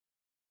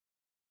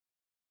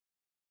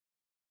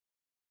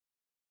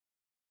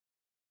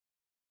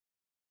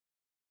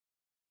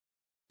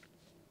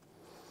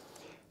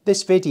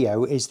This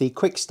video is the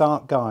quick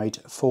start guide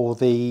for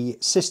the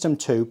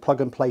System2 Plug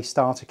and Play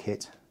Starter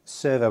Kit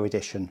Servo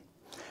Edition.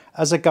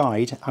 As a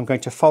guide, I'm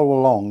going to follow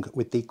along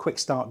with the quick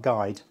start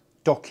guide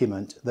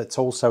document that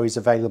also is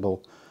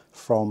available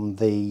from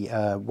the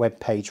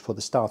web page for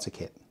the starter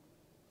kit.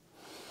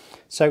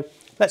 So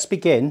let's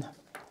begin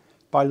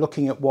by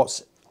looking at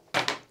what's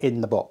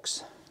in the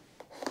box.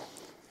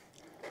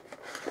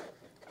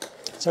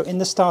 So in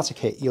the starter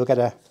kit, you'll get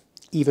an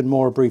even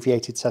more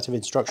abbreviated set of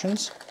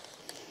instructions.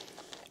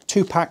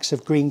 2 packs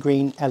of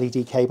green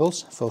LED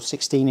cables for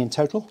 16 in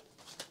total.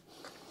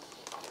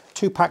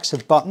 2 packs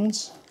of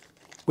buttons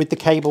with the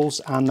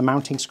cables and the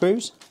mounting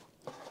screws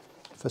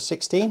for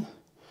 16.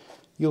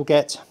 You'll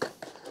get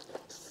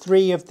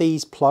 3 of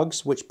these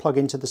plugs which plug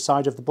into the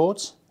side of the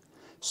boards,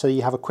 so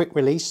you have a quick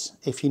release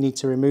if you need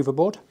to remove a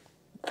board.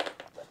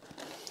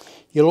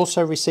 You'll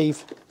also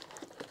receive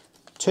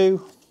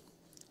 2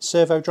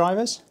 servo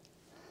drivers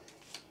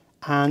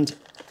and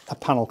a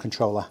panel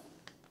controller.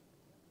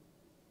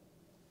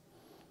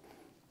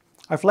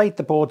 I've laid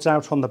the boards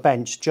out on the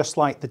bench just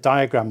like the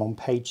diagram on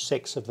page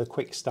 6 of the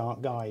quick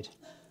start guide,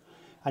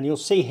 and you'll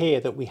see here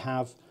that we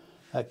have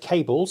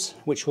cables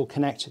which will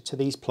connect to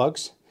these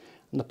plugs,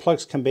 and the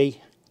plugs can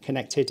be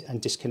connected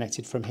and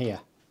disconnected from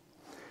here.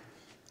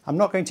 I'm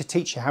not going to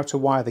teach you how to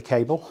wire the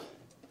cable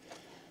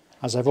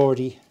as I've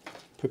already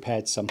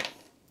prepared some.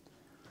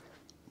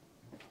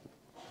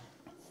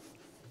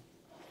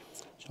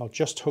 So I'll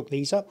just hook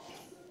these up.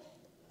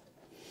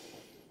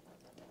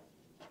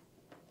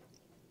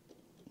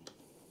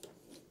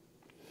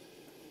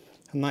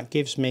 And that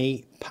gives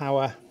me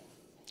power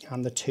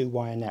and the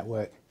 2-wire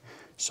network.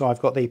 So I've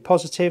got the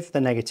positive, the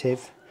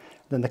negative,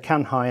 then the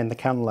CAN high and the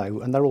CAN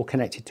low, and they're all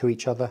connected to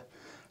each other,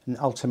 and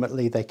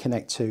ultimately they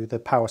connect to the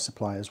power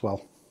supply as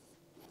well.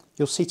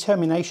 You'll see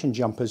termination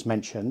jumpers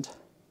mentioned.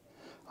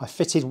 I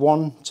fitted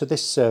one to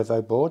this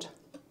servo board.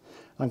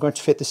 I'm going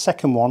to fit the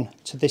second one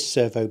to this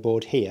servo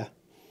board here,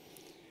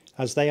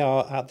 as they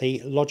are at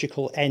the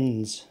logical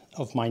ends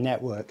of my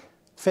network.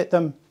 Fit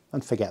them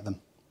and forget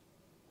them.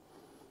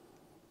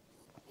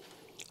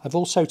 I've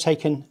also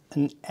taken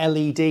an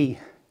LED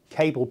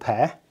cable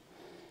pair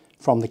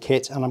from the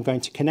kit, and I'm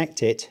going to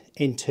connect it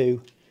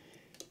into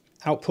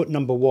output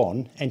number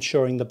 1,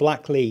 ensuring the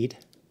black lead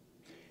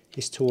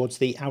is towards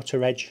the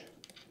outer edge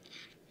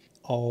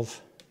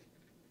of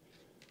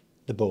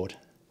the board.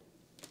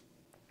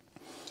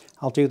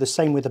 I'll do the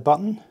same with the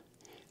button,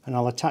 and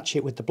I'll attach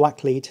it with the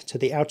black lead to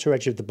the outer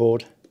edge of the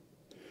board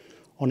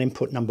on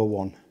input number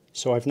 1.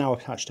 So I've now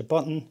attached a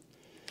button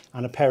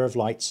and a pair of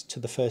lights to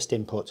the first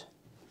input.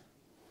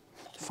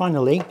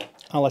 Finally,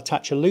 I'll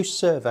attach a loose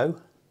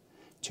servo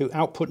to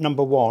output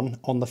number 1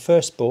 on the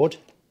first board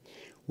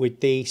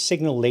with the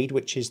signal lead,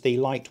 which is the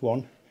light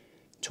one,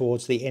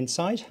 towards the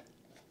inside.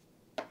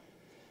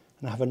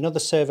 And I have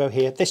another servo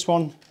here. This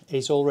one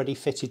is already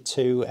fitted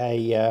to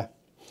a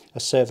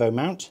servo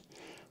mount,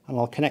 and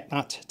I'll connect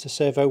that to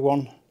servo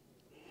 1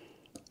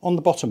 on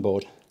the bottom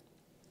board.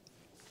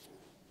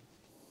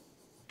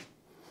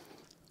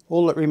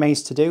 All that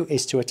remains to do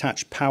is to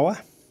attach power.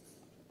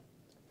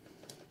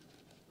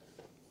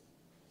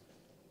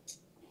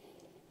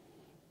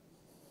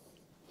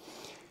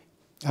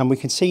 And we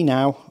can see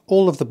now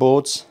all of the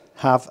boards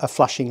have a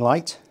flashing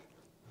light,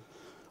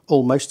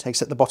 almost,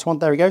 except the bottom one.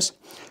 There it goes.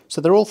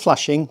 So they're all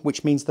flashing,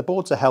 which means the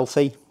boards are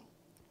healthy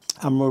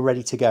and we're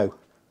ready to go.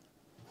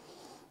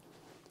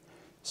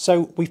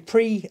 So we've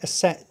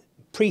preset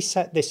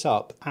this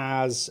up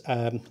as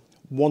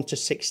 1 to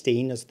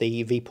 16 as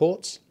the V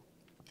ports,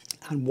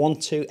 and 1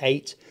 to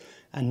 8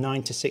 and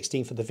 9 to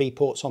 16 for the V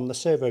ports on the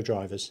servo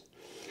drivers.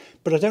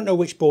 But I don't know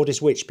which board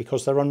is which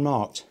because they're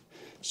unmarked.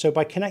 So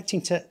by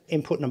connecting to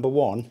input number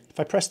 1, if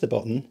I press the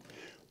button,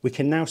 we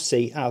can now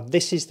see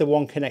this is the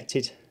one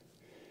connected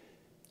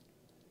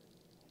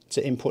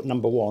to input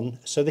number 1.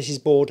 So this is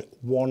board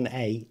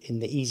 1A in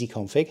the easy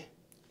config.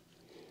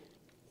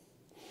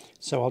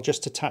 So I'll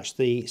just attach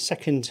the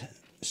second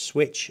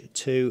switch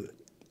to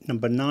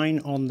number 9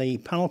 on the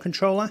panel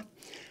controller.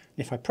 And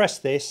if I press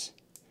this,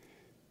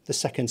 the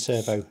second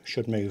servo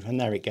should move,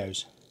 and there it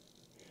goes.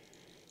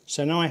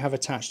 So now I have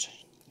attached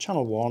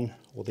channel 1,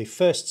 or the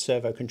first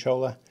servo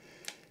controller,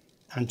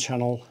 and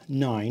channel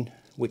 9,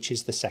 which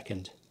is the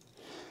second.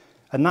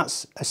 And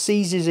that's as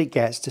easy as it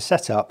gets to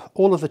set up.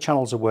 All of the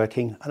channels are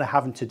working, and I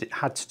haven't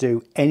had to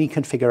do any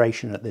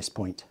configuration at this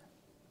point.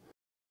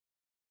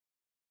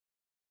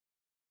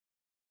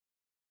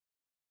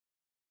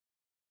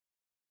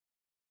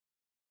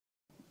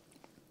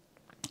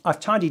 I've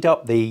tidied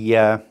up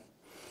the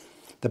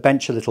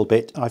bench a little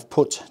bit. I've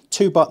put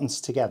 2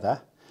 buttons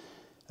together.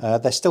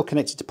 They're still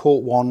connected to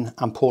port 1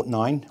 and port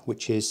 9,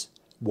 which is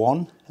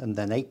 1 and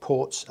then 8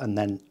 ports, and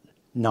then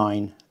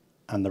 9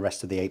 and the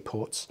rest of the 8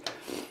 ports.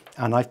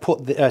 And I've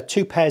put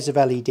 2 pairs of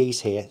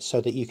LEDs here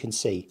so that you can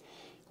see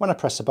when I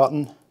press a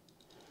button,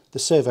 the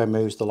servo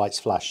moves, the lights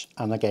flash,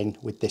 and again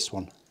with this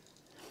one.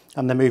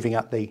 And they're moving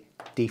at the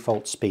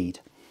default speed.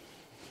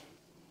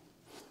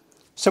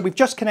 So we've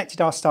just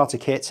connected our starter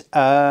kit.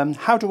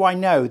 How do I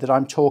know that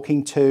I'm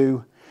talking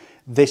to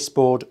this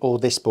board or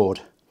this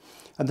board.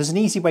 And there's an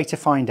easy way to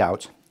find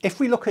out. If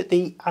we look at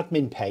the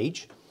admin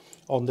page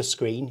on the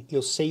screen,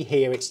 you'll see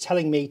here it's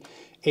telling me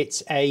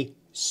it's a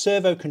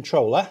servo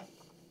controller.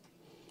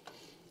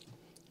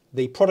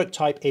 The product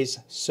type is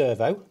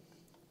Servo,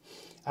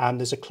 and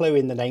there's a clue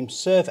in the name,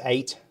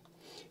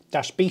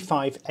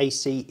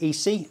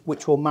 Serv8-B5ACEC,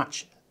 which will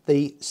match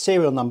the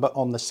serial number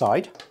on the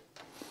side.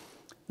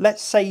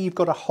 Let's say you've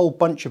got a whole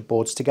bunch of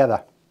boards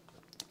together.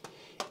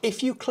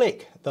 If you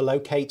click the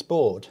locate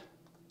board,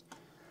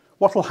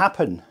 what will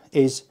happen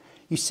is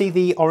you see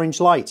the orange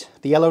light.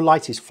 The yellow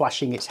light is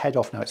flashing its head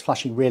off now. It's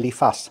flashing really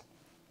fast.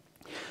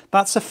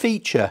 That's a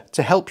feature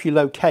to help you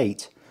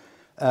locate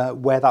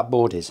where that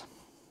board is.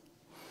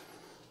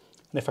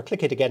 And if I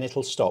click it again,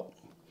 it'll stop.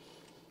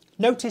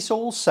 Notice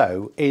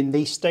also in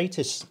the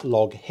status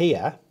log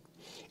here,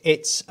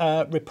 it's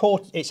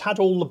had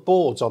all the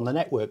boards on the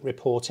network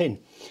report in,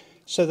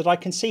 so that I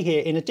can see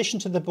here, in addition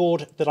to the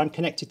board that I'm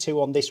connected to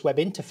on this web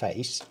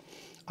interface,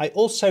 I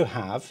also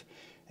have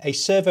a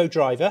servo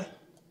driver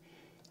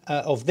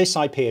of this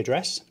IP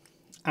address,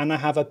 and I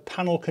have a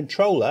panel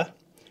controller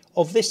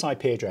of this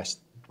IP address.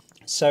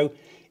 So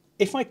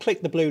if I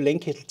click the blue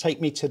link, it'll take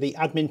me to the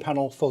admin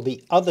panel for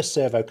the other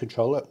servo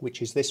controller,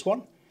 which is this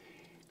one.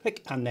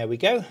 Click, and there we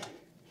go.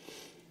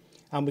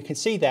 And we can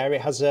see there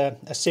it has a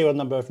serial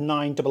number of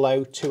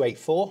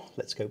 900284.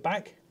 Let's go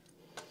back.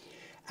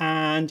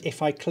 And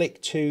if I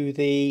click to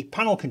the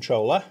panel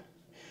controller,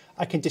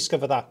 I can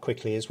discover that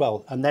quickly as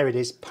well. And there it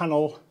is,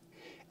 panel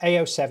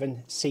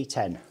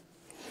A07C10.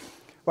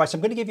 Right, so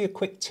I'm going to give you a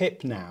quick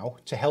tip now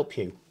to help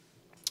you.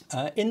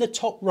 In the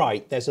top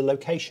right, there's a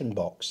location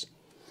box.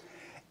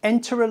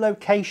 Enter a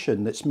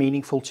location that's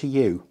meaningful to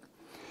you.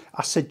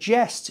 I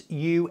suggest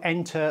you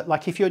enter,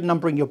 like if you're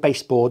numbering your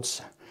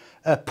baseboards,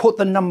 put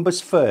the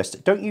numbers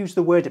first. Don't use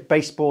the word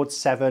baseboard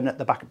 7 at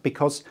the back,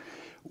 because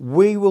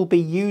we will be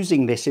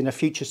using this in a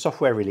future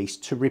software release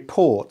to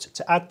report,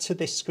 to add to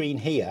this screen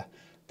here,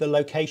 the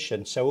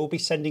location. So we'll be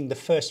sending the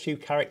first few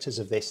characters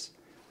of this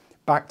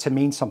back to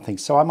mean something.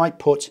 So I might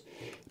put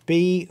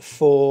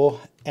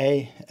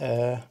B4A,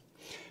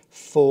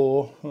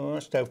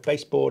 let's go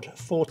baseboard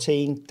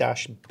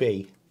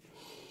 14-B,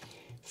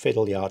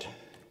 fiddle yard.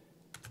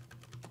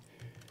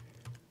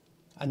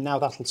 And now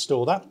that'll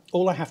store that.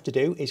 All I have to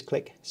do is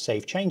click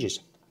Save Changes.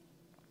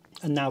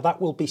 And now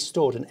that will be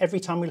stored. And every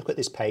time we look at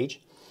this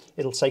page,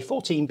 it'll say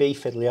 14B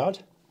fiddle yard.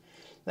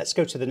 Let's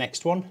go to the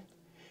next one.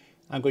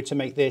 I'm going to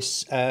make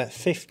this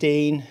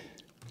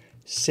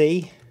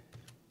 15C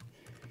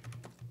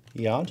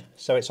yard.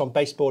 So it's on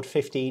baseboard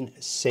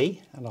 15C,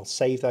 and I'll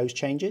save those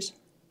changes.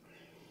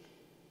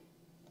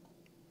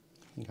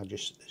 I think I'll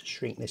just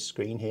shrink this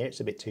screen here. It's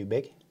a bit too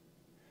big.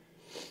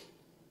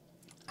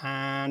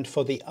 And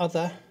for the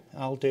other,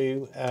 I'll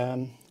do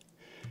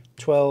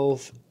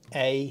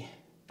 12A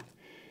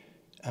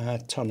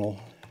tunnel.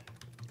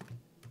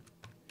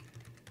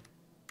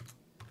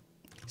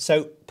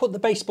 So put the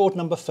baseboard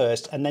number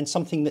first, and then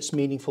something that's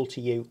meaningful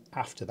to you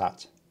after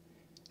that,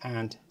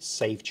 and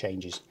save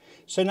changes.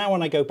 So now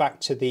when I go back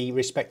to the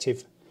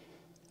respective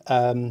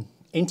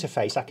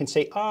interface, I can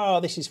see,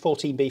 this is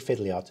 14B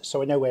fiddle yard,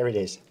 so I know where it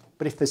is.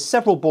 But if there's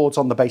several boards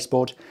on the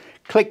baseboard,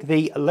 click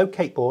the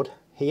locate board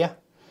here,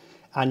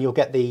 and you'll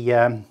get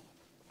the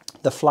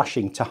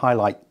flashing to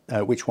highlight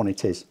which one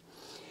it is.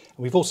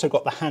 And we've also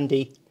got the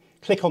handy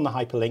click on the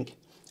hyperlink,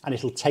 and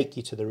it'll take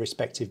you to the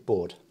respective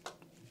board.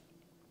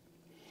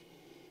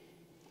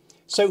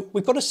 So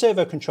we've got a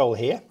servo control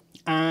here.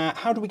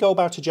 How do we go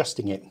about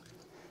adjusting it?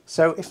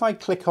 So if I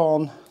click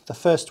on the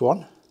first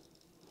one,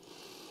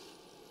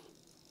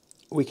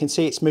 we can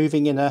see it's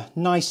moving in a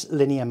nice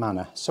linear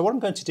manner. So what I'm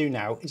going to do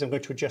now is I'm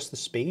going to adjust the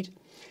speed.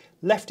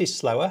 Left is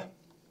slower,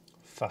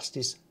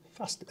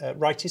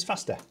 right is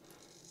faster.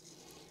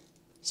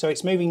 So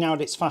it's moving now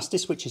at its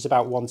fastest, which is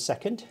about 1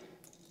 second,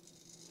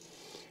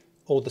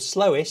 or the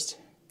slowest,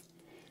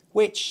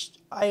 which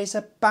is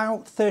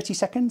about 30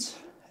 seconds.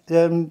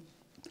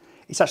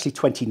 It's actually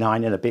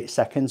 29 and a bit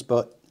seconds,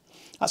 but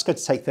that's going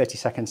to take 30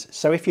 seconds.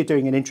 So if you're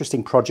doing an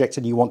interesting project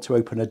and you want to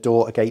open a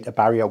door, a gate, a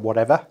barrier,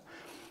 whatever,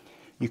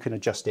 you can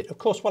adjust it. Of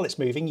course, while it's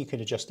moving, you can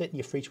adjust it.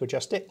 You're free to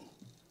adjust it.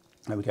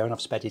 There we go, and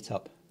I've sped it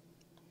up.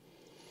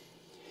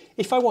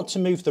 If I want to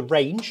move the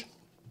range,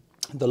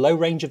 the low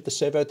range of the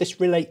servo,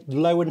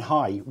 low and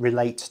high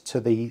relate to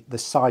the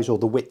size or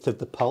the width of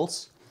the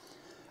pulse.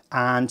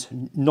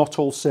 And not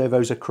all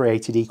servos are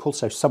created equal,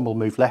 so some will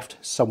move left,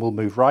 some will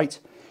move right.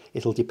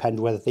 It'll depend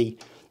whether the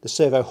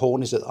servo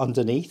horn is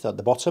underneath, at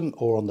the bottom,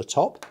 or on the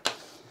top.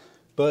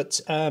 But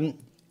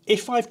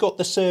if I've got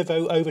the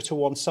servo over to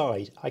one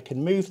side, I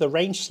can move the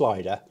range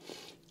slider.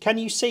 Can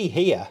you see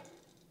here?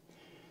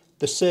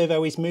 The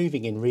servo is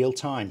moving in real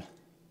time.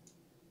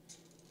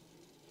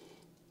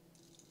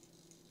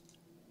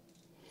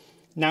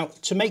 Now,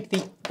 to make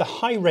the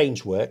high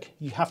range work,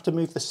 you have to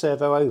move the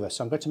servo over.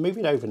 So I'm going to move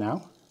it over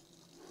now.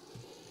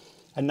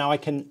 And now I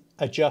can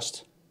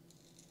adjust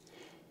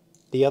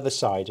the other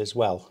side as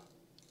well.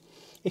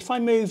 If I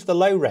move the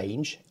low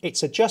range,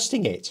 it's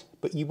adjusting it,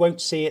 but you won't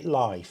see it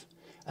live.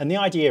 And the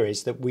idea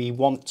is that we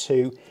want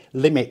to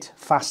limit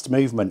fast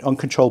movement,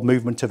 uncontrolled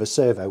movement of a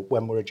servo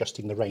when we're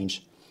adjusting the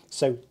range.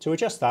 So to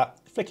adjust that,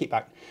 flick it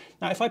back.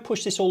 Now if I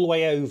push this all the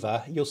way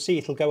over, you'll see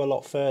it'll go a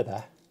lot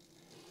further,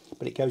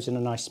 but it goes in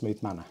a nice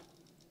smooth manner.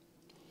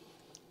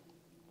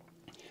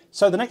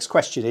 So the next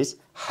question is,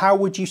 how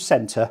would you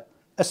center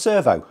a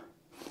servo?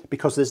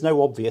 Because there's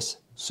no obvious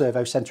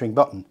servo centering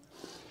button.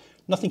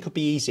 Nothing could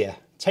be easier.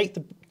 Take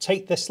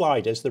the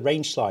sliders, the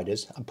range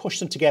sliders, and push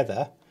them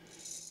together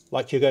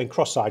like you're going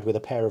cross-eyed with a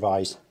pair of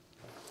eyes.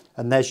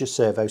 And there's your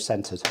servo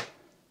centered.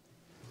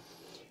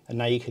 And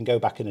now you can go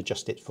back and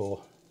adjust it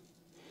for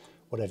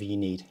whatever you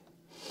need.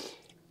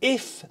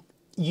 If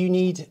you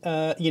need,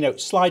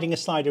 sliding a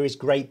slider is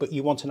great, but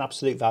you want an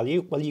absolute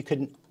value, well, you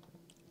can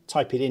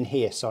type it in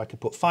here. So I could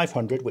put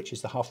 500, which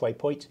is the halfway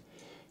point,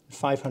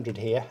 500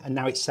 here, and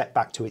now it's set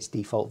back to its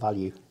default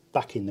value,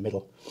 back in the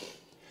middle.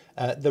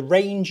 The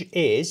range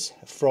is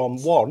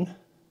from 1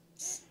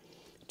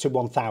 to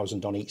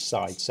 1000 on each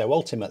side, so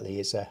ultimately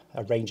is a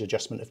range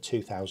adjustment of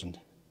 2000.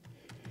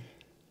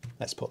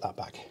 Let's put that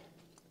back.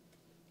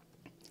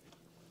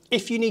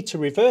 If you need to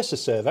reverse a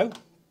servo,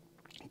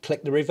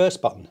 click the reverse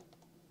button,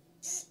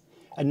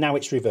 and now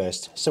it's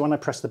reversed. So when I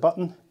press the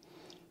button,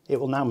 it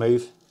will now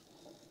move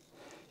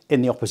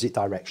in the opposite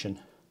direction,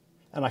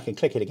 and I can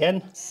click it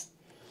again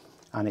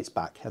and it's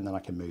back, and then I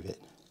can move it.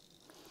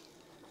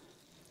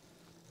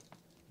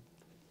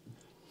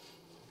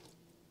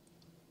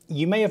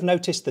 You may have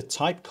noticed the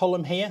type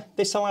column here.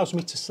 This allows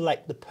me to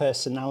select the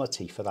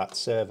personality for that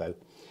servo.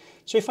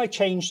 So if I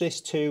change this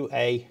to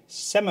a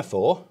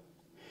semaphore,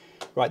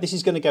 right, this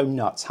is going to go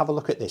nuts. Have a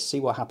look at this,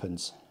 see what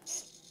happens.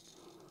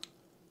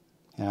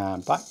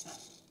 And back.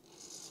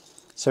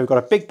 So we've got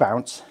a big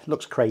bounce,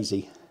 looks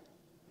crazy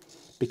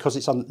because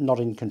it's not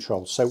in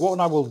control. So what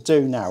I will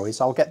do now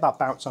is I'll get that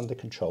bounce under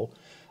control.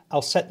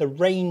 I'll set the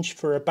range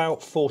for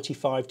about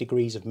 45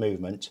 degrees of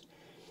movement,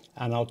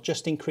 and I'll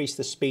just increase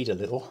the speed a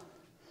little.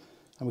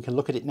 And we can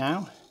look at it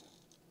now.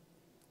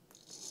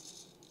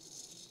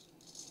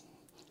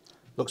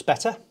 Looks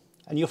better,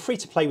 and you're free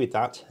to play with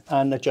that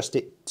and adjust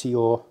it to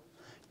your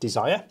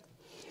desire.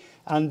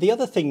 And the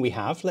other thing we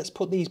have, let's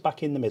put these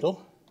back in the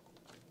middle.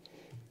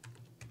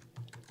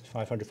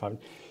 500, 500.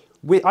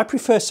 I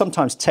prefer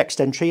sometimes text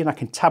entry, and I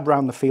can tab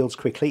around the fields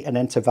quickly and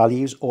enter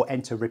values or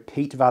enter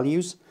repeat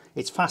values.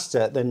 It's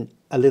faster than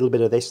a little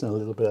bit of this and a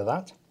little bit of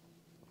that.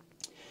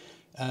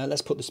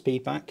 Let's put the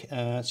speed back.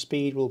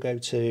 Speed will go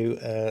to,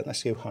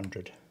 let's go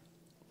 100.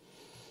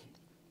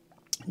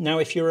 Now,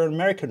 if you're an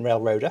American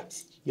railroader,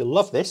 you'll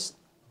love this.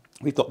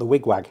 We've got the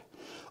wigwag.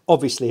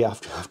 Obviously,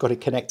 I've got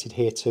it connected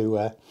here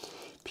to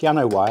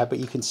piano wire, but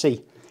you can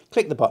see,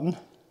 click the button,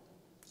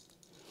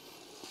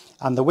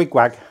 and the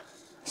wigwag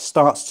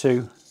starts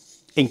to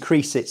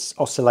increase its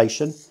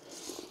oscillation.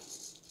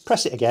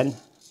 Press it again,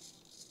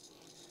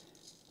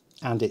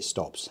 and it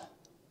stops.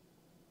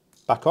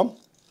 Back on.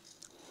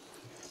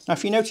 Now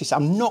if you notice,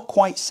 I'm not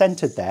quite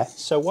centered there,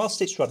 so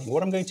whilst it's running,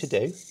 what I'm going to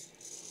do,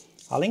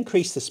 I'll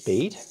increase the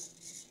speed,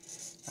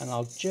 and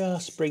I'll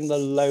just bring the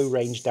low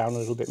range down a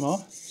little bit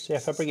more. See,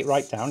 if I bring it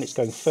right down, it's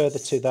going further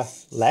to the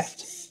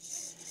left.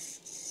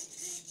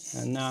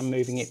 And now I'm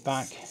moving it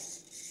back.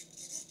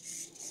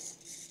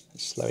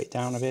 Let's slow it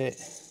down a bit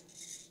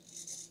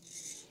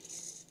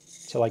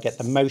till I get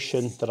the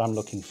motion that I'm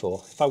looking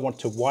for. If I want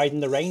to widen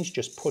the range,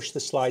 just push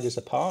the sliders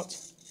apart.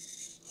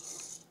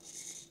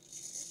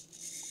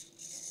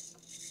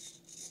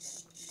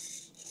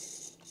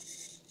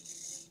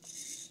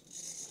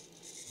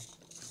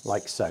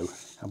 Like so.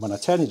 And when I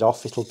turn it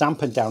off, it'll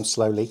dampen down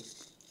slowly.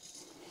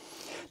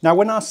 Now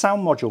when our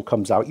sound module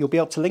comes out, you'll be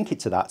able to link it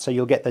to that, so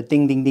you'll get the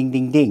ding ding ding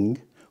ding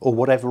ding, or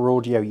whatever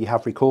audio you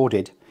have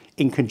recorded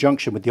in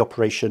conjunction with the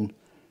operation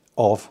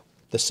of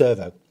the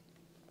servo.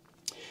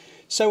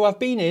 So I've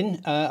been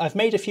in, I've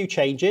made a few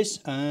changes,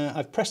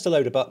 I've pressed a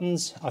load of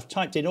buttons, I've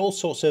typed in all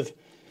sorts of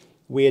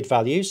weird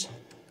values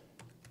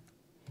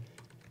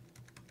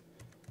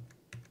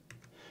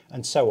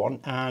and so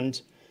on,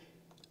 and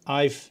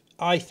I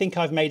think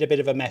I've made a bit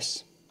of a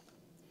mess.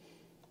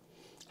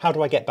 How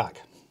do I get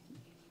back?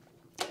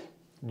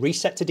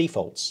 Reset to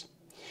defaults.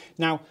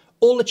 Now,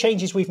 all the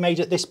changes we've made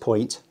at this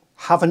point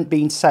haven't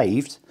been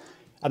saved,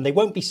 and they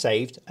won't be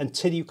saved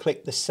until you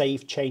click the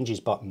Save Changes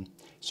button.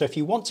 So if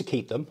you want to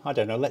keep them, I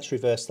don't know, let's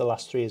reverse the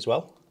last three as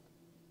well.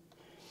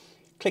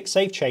 Click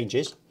Save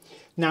Changes.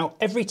 Now,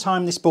 every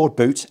time this board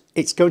boots,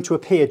 it's going to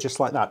appear just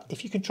like that.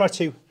 If you can try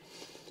to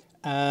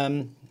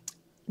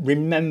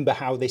remember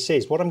how this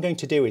is, what I'm going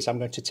to do is I'm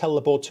going to tell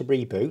the board to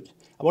reboot,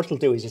 and what it'll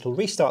do is it'll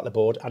restart the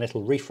board and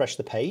it'll refresh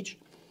the page.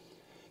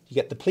 You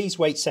get the please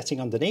wait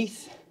setting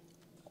underneath,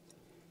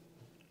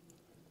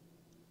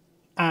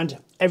 and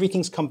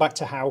everything's come back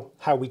to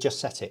how we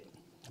just set it.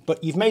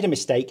 But you've made a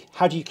mistake.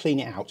 How do you clean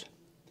it out?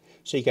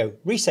 So you go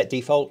reset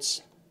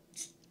defaults,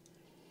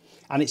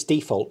 and it's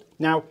default.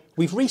 Now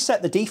we've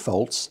reset the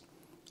defaults,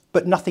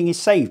 but nothing is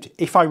saved.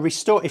 If I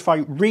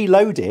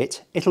reload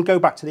it, it'll go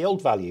back to the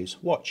old values.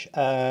 Watch.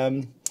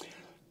 I'll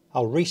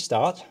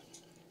restart.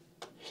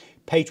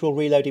 Page will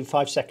reload in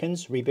 5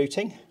 seconds,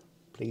 rebooting.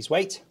 please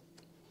wait.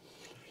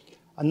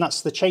 And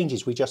that's the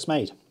changes we just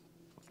made.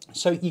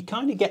 So you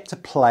kind of get to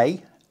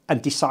play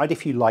and decide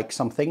if you like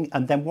something,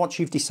 and then once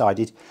you've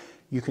decided,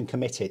 you can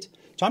commit it.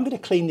 So I'm going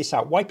to clean this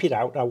out, wipe it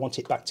out. I want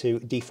it back to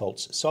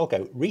defaults. So I'll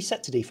go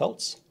reset to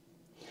defaults.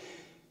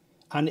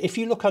 And if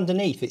you look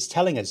underneath, it's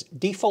telling us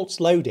defaults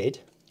loaded.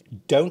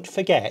 Don't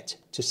forget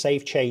to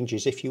save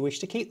changes if you wish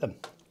to keep them.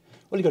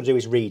 All you've got to do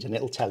is read and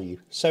it'll tell you.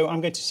 So I'm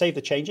going to save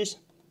the changes.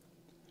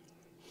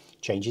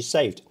 Changes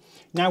saved.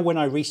 Now when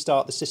I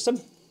restart the system,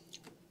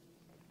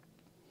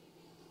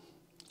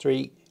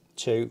 3,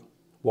 2,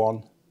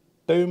 1,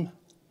 boom,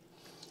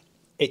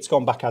 it's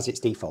gone back as its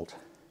default.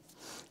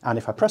 And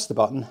if I press the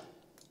button,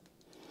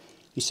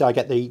 you see I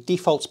get the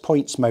defaults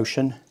points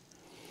motion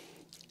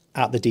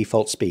at the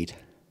default speed.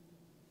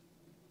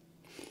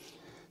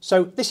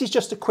 So this is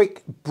just a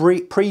quick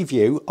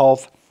preview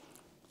of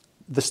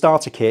the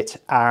starter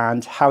kit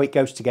and how it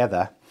goes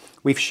together.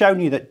 We've shown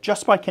you that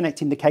just by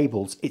connecting the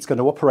cables, it's going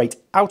to operate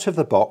out of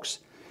the box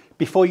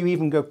before you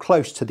even go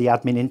close to the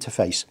admin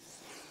interface.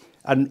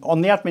 And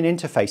on the admin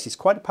interface, it's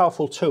quite a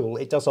powerful tool.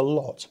 It does a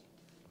lot.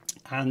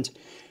 And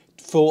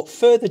for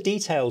further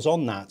details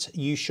on that,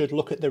 you should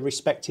look at the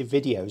respective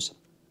videos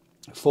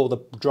for the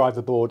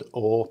driver board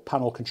or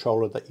panel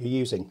controller that you're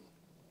using.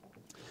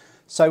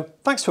 So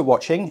thanks for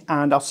watching,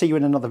 and I'll see you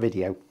in another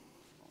video.